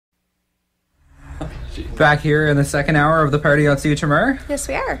Back here in the second hour of the party at St. John. Yes,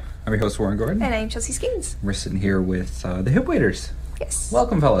 we are. I'm your host, Warren Gordon. And I'm Chelsea Skeens. We're sitting here with the Hip Waiters. Yes.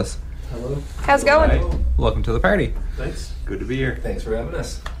 Welcome, fellas. Hello. How's it going? Hi. Welcome to the party. Thanks. Good to be here. Thanks for having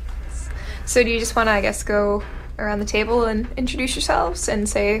us. So do you just want to, I guess, go around the table and introduce yourselves and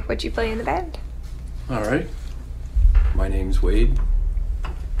say what you play in the band? All right. My name's Wade,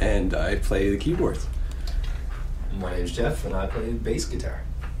 and I play the keyboards. My name's Jeff, and I play bass guitar.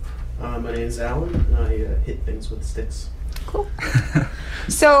 My name is Alan, and I hit things with sticks. Cool.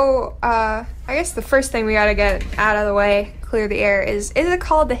 So, I guess the first thing we gotta get out of the way, clear the air, is it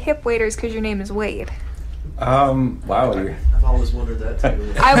called the Hip Waiters because your name is Wade? Wow. I've always wondered that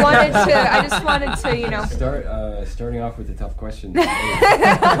too. I just wanted to, Starting off with the tough question. This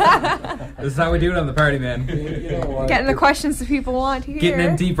is how we do it on the party, man. You know what? getting the questions that people want to hear. Getting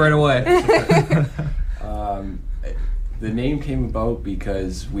in deep right away. The name came about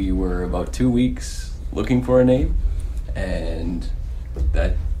because we were about 2 weeks looking for a name, and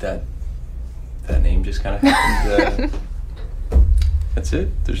that name just kind of happened. That's it.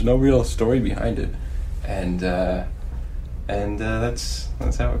 There's no real story behind it, and that's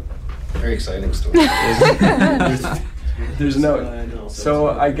how it. Very exciting story. There's no. So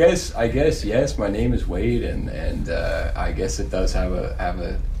I guess yes. My name is Wade, and I guess it does have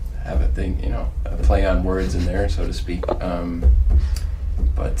a thing, a play on words in there, so to speak.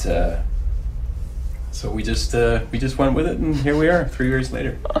 So we just went with it, and here we are, 3 years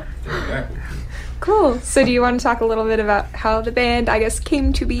later. There we are. Cool. So do you want to talk a little bit about how the band, I guess,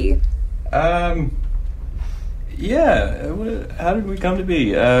 came to be? Yeah. How did we come to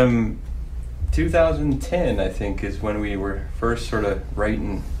be? 2010, I think, is when we were first sort of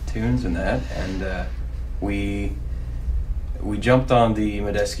writing tunes and that, and we jumped on the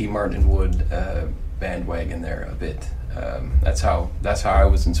Medeski Martin Wood bandwagon there a bit. That's how I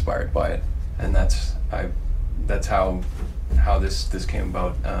was inspired by it, and that's how this came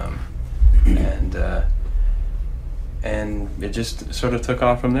about, and it just sort of took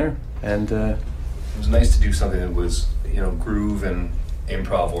off from there. And It was nice to do something that was, groove and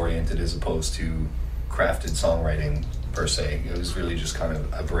improv oriented as opposed to crafted songwriting per se. It was really just kind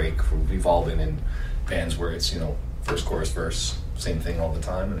of a break. We've all been in bands where it's, first chorus, verse, same thing all the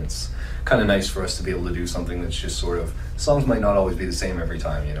time, and it's kind of nice for us to be able to do something that's just sort of, songs might not always be the same every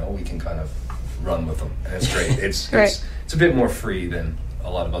time, we can kind of run with them, and it's great. It's Right. it's a bit more free than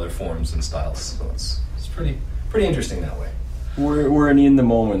a lot of other forms and styles, so it's pretty interesting that way. we're an in the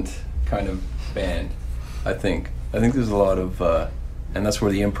moment kind of band. I think there's a lot of and that's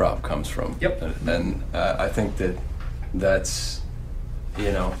where the improv comes from. Yep. And I think that's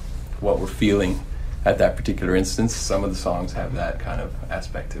what we're feeling at that particular instance. Some of the songs have that kind of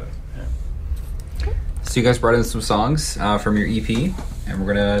aspect to it. Yeah. So you guys brought in some songs from your EP, and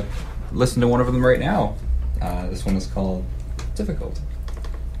we're going to listen to one of them right now. This one is called Difficult.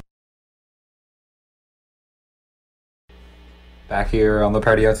 Back here on the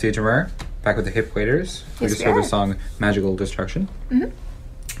party at St. John, back with the Hip Waiters. We Yes, just we heard are. the song Magical Destruction. Mhm.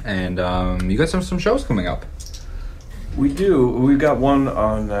 And you guys have some shows coming up. We do. We've got one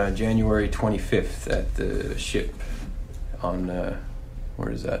on January 25th at the Ship on,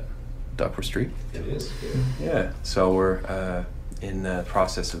 where is that? Duckworth Street? It is. Yeah. So we're in the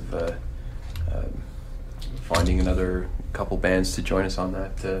process of finding another couple bands to join us on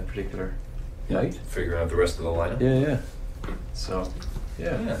that particular night. Figuring out the rest of the lineup. Yeah. So,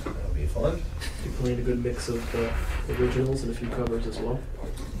 yeah. That'll be fun. You're playing a good mix of originals and a few covers as well.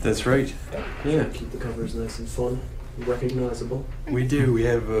 That's right. Yeah. Keep the covers nice and fun, recognizable. We do. We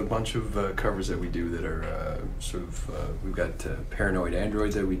have a bunch of covers that we do that are we've got Paranoid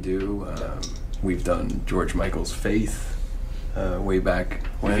Android that we do. We've done George Michael's Faith way back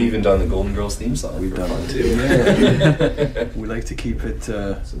when. We've even done the Golden Girls theme song. We've for done fun it too. Yeah. We like to keep it.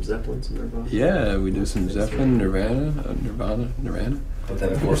 Some Zeppelin, some Nirvana. Yeah, we do some Zeppelin, Nirvana. But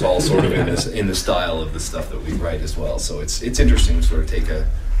then, of course, all sort of in the style of the stuff that we write as well. So it's interesting to sort of take a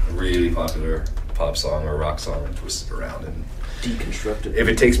really popular pop song or rock song and twist it around. And Deconstruct it. if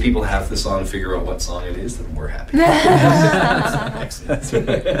it takes people half the song to figure out what song it is, then we're happy. Excellent. That's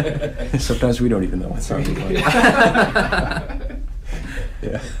right. Sometimes we don't even know what song we're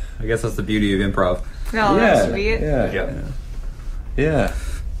Yeah. I guess that's the beauty of improv. No, that's sweet. Yeah.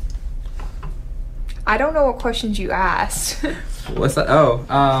 I don't know what questions you asked. What's that?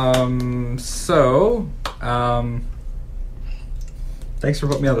 Thanks for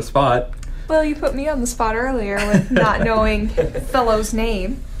putting me on the spot. Well, you put me on the spot earlier with not knowing fellow's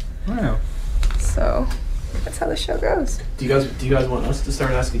name. Wow. So, That's how the show goes. Do you guys want us to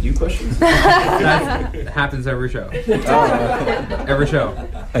start asking you questions? That happens every show. Every show.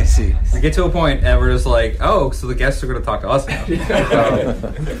 I see. We get to a point and we're just like, oh, so the guests are going to talk to us now.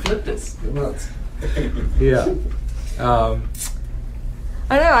 Flip this. Go nuts. Yeah.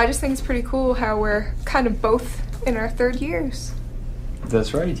 I don't know, I just think it's pretty cool how we're kind of both in our third years.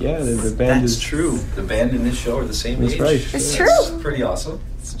 That's right. Yeah, the band That's is true. The band and this show are the same That's age. right. It's That's true. pretty awesome.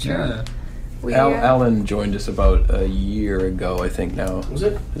 It's true. Yeah. We, Alan joined us about a year ago, I think now. Was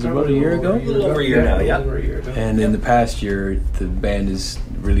it? Is it about a year ago? A little over a year now, yeah. Over a year ago. And in the past year, the band has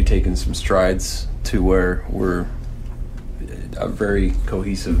really taken some strides to where we're a very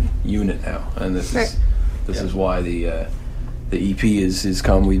cohesive unit now, and this Right. is why the EP is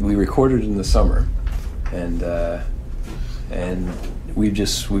come. We recorded in the summer, and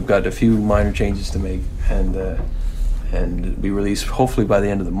we've got a few minor changes to make, and be released hopefully by the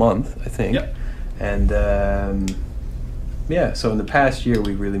end of the month, I think. Yep. And so in the past year,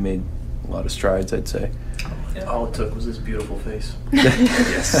 we've really made a lot of strides, I'd say. All it took was this beautiful face.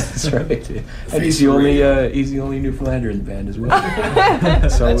 Yes. That's right. And face he's the parade. only Newfoundlander in the band as well.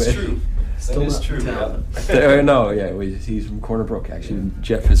 So That's true. Still That is not true. Italian. he's from Corner Brook actually.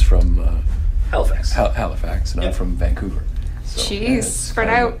 Jeff is from Halifax. Halifax, and I'm Yep. from Vancouver. So, Jeez, it's spread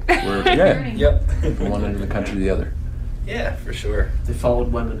kind out. of- We're, yeah, Yep. from one end of the country to the other. Yeah, for sure. They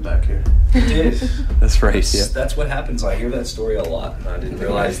followed women back here. It did. That's right. Yeah. That's what happens. I hear that story a lot, and I didn't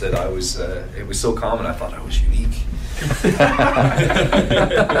realize that I was. It was so common. I thought I was unique.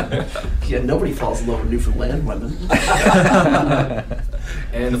 Yeah, nobody falls in love with Newfoundland women.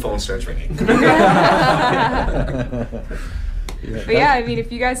 And the phone starts ringing. But yeah, I mean,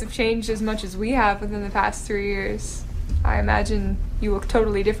 if you guys have changed as much as we have within the past 3 years, I imagine you look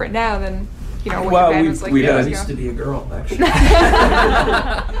totally different now than, you know, what Well, your band we- was like we Yeah, I years used to ago. be a girl, actually.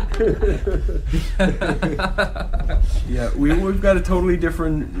 Yeah, we've got a totally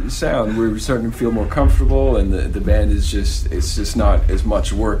different sound. We're starting to feel more comfortable, and the band is it's just not as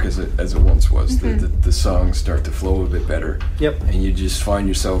much work as it once was. The songs start to flow a bit better. Yep. And you just find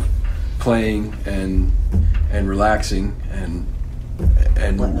yourself playing and relaxing and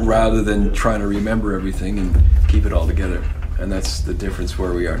rather than trying to remember everything and keep it all together. And that's the difference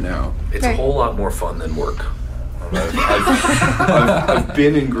where we are now. It's a Right. whole lot more fun than work. I've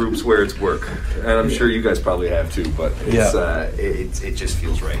been in groups where it's work, and I'm sure you guys probably have too. But it just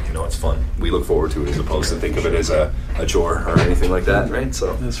feels right. You know, it's fun. We look forward to it as opposed to think of it as a chore or anything like that, right?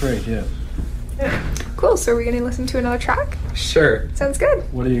 So That's right. Yeah. Cool, so are we going to listen to another track? Sure. Sounds good.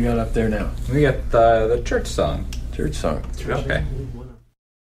 What do you got up there now? We got the church song. Church song. Okay.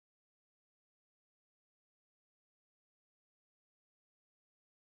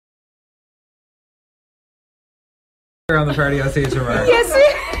 On the party on st.john. Yes,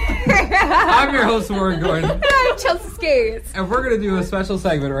 I'm your host, Warren Gordon, I'm Chelsea Skates. and we're gonna do a special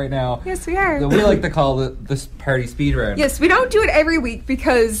segment right now Yes, we are. that we like to call this party speed round. Yes, we don't do it every week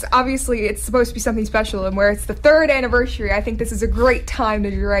because obviously it's supposed to be something special, and where it's the 3rd anniversary, I think this is a great time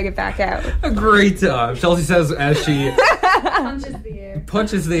to drag it back out. A great time. Chelsea says as she Punches the air.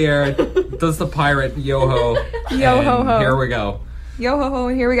 punches the air, does the pirate yo-ho. Yo and ho ho. Here we go. Yo ho ho,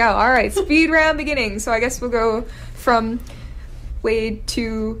 and here we go. All right, speed round beginning. So I guess we'll go from Wade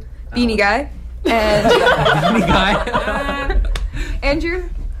to Beanie Guy. And Beanie Guy. Andrew?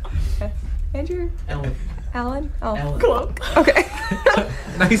 Andrew? Ellen. Alan? Oh, Alan. cool. Okay.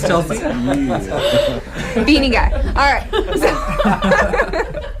 Nice, Chelsea. Beanie Guy. All right.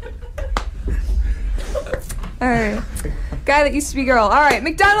 All right. Guy that used to be girl. All right.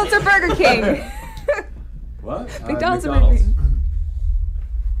 McDonald's or Burger King? What? McDonald's or Burger King?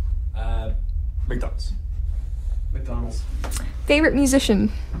 McDonald's. McDonald's. Favorite musician,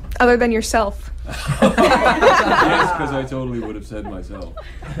 other than yourself? Yes, because I totally would have said myself.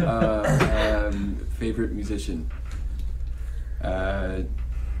 Favorite musician?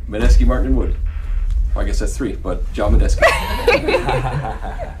 Medeski, Martin, and Wood. Well, I guess that's 3, but John Medeski.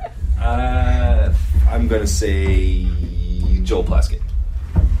 I'm gonna say Joel Plaskett.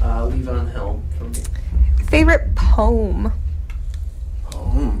 Lee Van Helm from me. Favorite poem?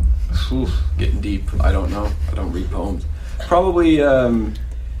 Getting deep. I don't know. I don't read poems. Probably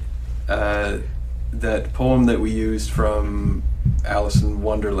that poem that we used from Alice in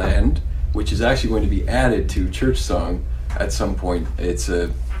Wonderland, which is actually going to be added to Church Song at some point. It's I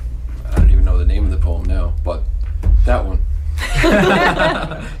don't even know the name of the poem now, but that one.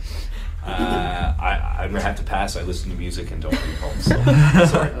 I'm gonna have to pass. I listen to music and don't read poems. So.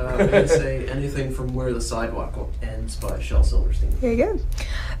 Sorry. I'm going to say anything from Where the Sidewalk Ends by Shel Silverstein. Very good.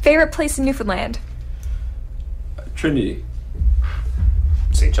 Favorite place in Newfoundland? Trinity.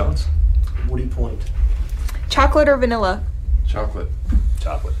 St. John's. Woody Point. Chocolate or vanilla? Chocolate.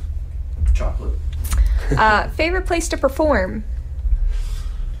 Chocolate. Chocolate. Favorite place to perform?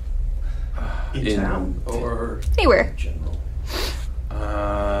 In town or Anywhere. in general?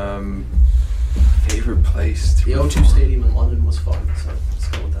 Favorite place to The O2 perform? Stadium in London was fun, so let's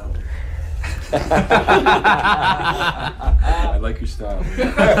go with that one. I like your style.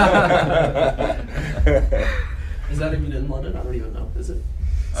 Is that even in London? I don't even know. Is it?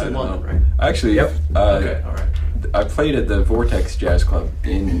 It's I in don't London, know. right? Actually, Yep. Okay, all right. I played at the Vortex Jazz Club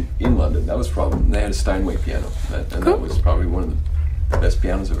in London. That was probably, they had a Steinway piano, and Cool. that was probably one of the best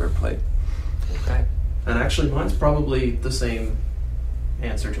pianos I've ever played. Okay. And actually, mine's probably the same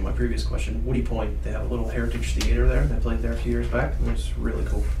answer to my previous question. Woody Point, they have a little heritage theater there. I played there a few years back, and it was really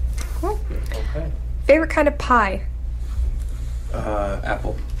cool. Cool. Okay. Favorite kind of pie?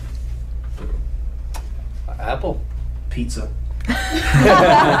 Apple. Apple. Pizza.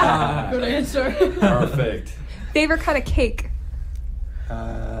 Good answer. Perfect. Favorite kind of cake?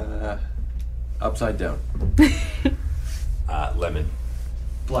 Upside down. Lemon.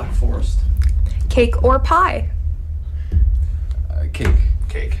 Black Forest. Cake or pie? Cake.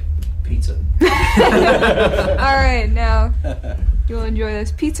 Cake. Pizza. All right, now you'll enjoy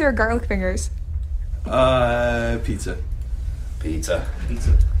this. Pizza or garlic fingers? Pizza. Pizza.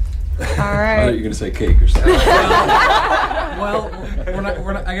 Pizza. All I thought right. you were gonna say cake or something. Well, we're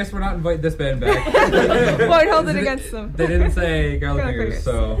not. I guess we're not inviting this band back. Won't hold it against them. They didn't say garlic Garlic fingers, fingers.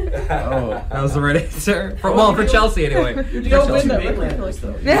 so Oh. that was the right answer. For Chelsea anyway. You don't win that mainland record place,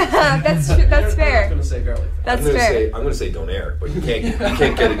 though. Yeah, that's They're that's not fair. gonna say garlic. That's I'm fair. gonna say donair, but you can't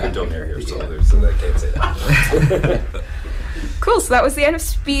get a good donair here, so I can't say that. Cool, so that was the end of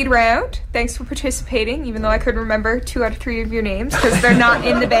speed round. Thanks for participating, even though I couldn't remember 2 out of 3 of your names because they're not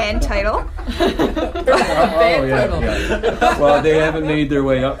in the band title. Yeah. Well, they haven't made their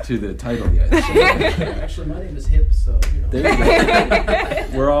way up to the title yet. So. Actually, my name is Hip, so you know. There you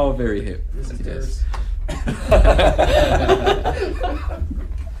go. We're all very hip. This is Yes.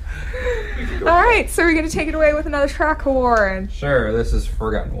 All right, so we're going to take it away with another track, Warren. Sure, this is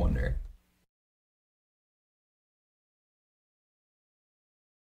Forgotten Wonder.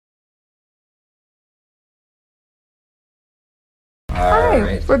 All right,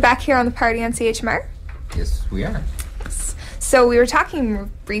 Alright. we're back here on the party on CHMR. Yes, we are. So we were talking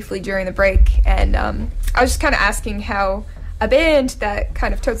briefly during the break, and I was just kind of asking how a band that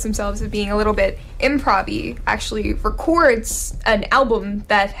kind of totes themselves as being a little bit improv-y actually records an album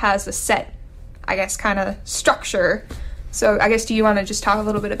that has a set, I guess, kind of structure. So I guess, do you want to just talk a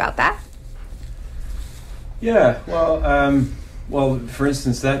little bit about that? Yeah. Well, for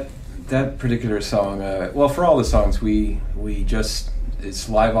instance, that particular song. Well, for all the songs, we just it's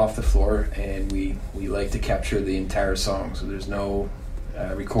live off the floor, and we like to capture the entire song. So there's no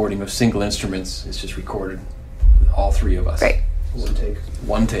recording of single instruments. It's just recorded, all 3 of us. Right.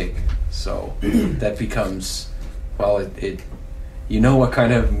 One take. So that becomes, well, it you know what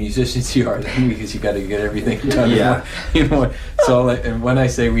kind of musicians you are then, because you got to get everything done. Yeah. You know. So and when I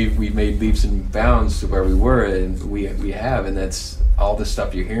say we've made leaps and bounds to where we were, and we have, and that's all the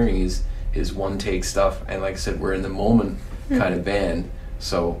stuff you're hearing is one take stuff. And like I said, we're in the moment kind of band.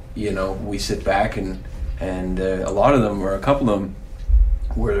 So you know, we sit back and a lot of them, or a couple of them,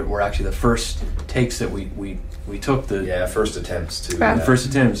 were actually the first takes that we took. The First attempts to. Wow. the first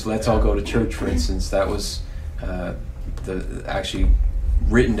attempts. Let's All Go to Church, for instance. That was the actually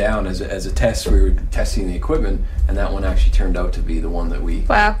written down as a test. We were testing the equipment, and that one actually turned out to be the one that we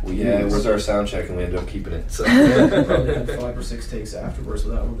Wow. Yeah, it used. was our sound check, and we ended up keeping it. So. Probably had 5 or 6 takes afterwards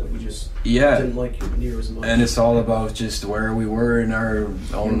with that one that we just Yeah. didn't like near as much. And it's all about just where we were in our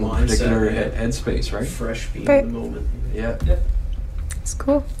own mindset, particular yeah. headspace, right? fresh being Right. in the moment. Yeah. It's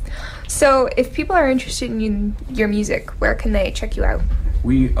cool. So if people are interested in your music, where can they check you out?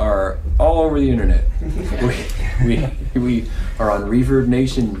 We are all over the internet. we are on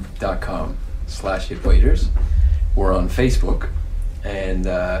reverbnation.com/hitwaiters. We're on Facebook, and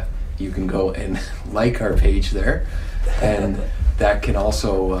you can go and like our page there, and that can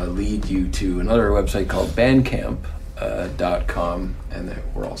also lead you to another website called bandcamp.com, and then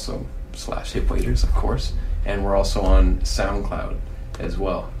we're also /hitwaiters, of course, and we're also on SoundCloud as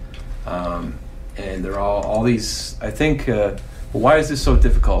well. And they're all these, I think. Why is this so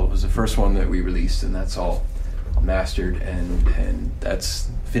difficult? It was the first one that we released, and that's all mastered, and that's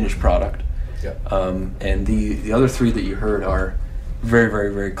finished product. Yeah. And the other 3 that you heard are very,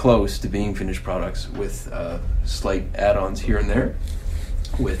 very, very close to being finished products, with slight add-ons here and there,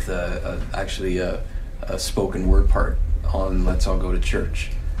 with actually a spoken word part on "Let's All Go to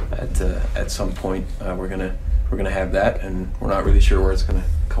Church." At some point, we're gonna have that, and we're not really sure where it's gonna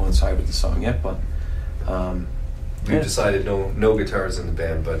coincide with the song yet, but We've decided no guitars in the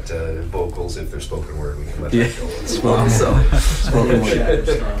band, but vocals, if they're spoken word, we can let Yeah. that go. as Spoken well. word. So, Spoken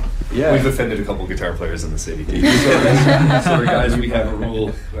word. Yeah. we've offended a couple guitar players in the city. Sorry, guys, we have a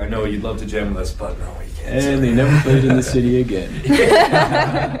rule. I know you'd love to jam with us, but no, we can't. And they never played in the city again.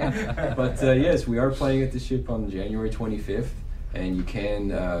 But yes, we are playing at the Ship on January 25th, and you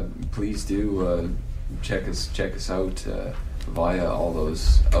can please do check us out via all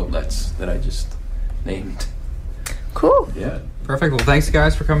those outlets that I just named. Cool. Yeah, Perfect. Well, thanks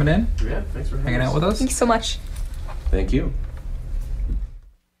guys for coming in, Yeah, thanks for hanging out with us. Thanks so much. thank you.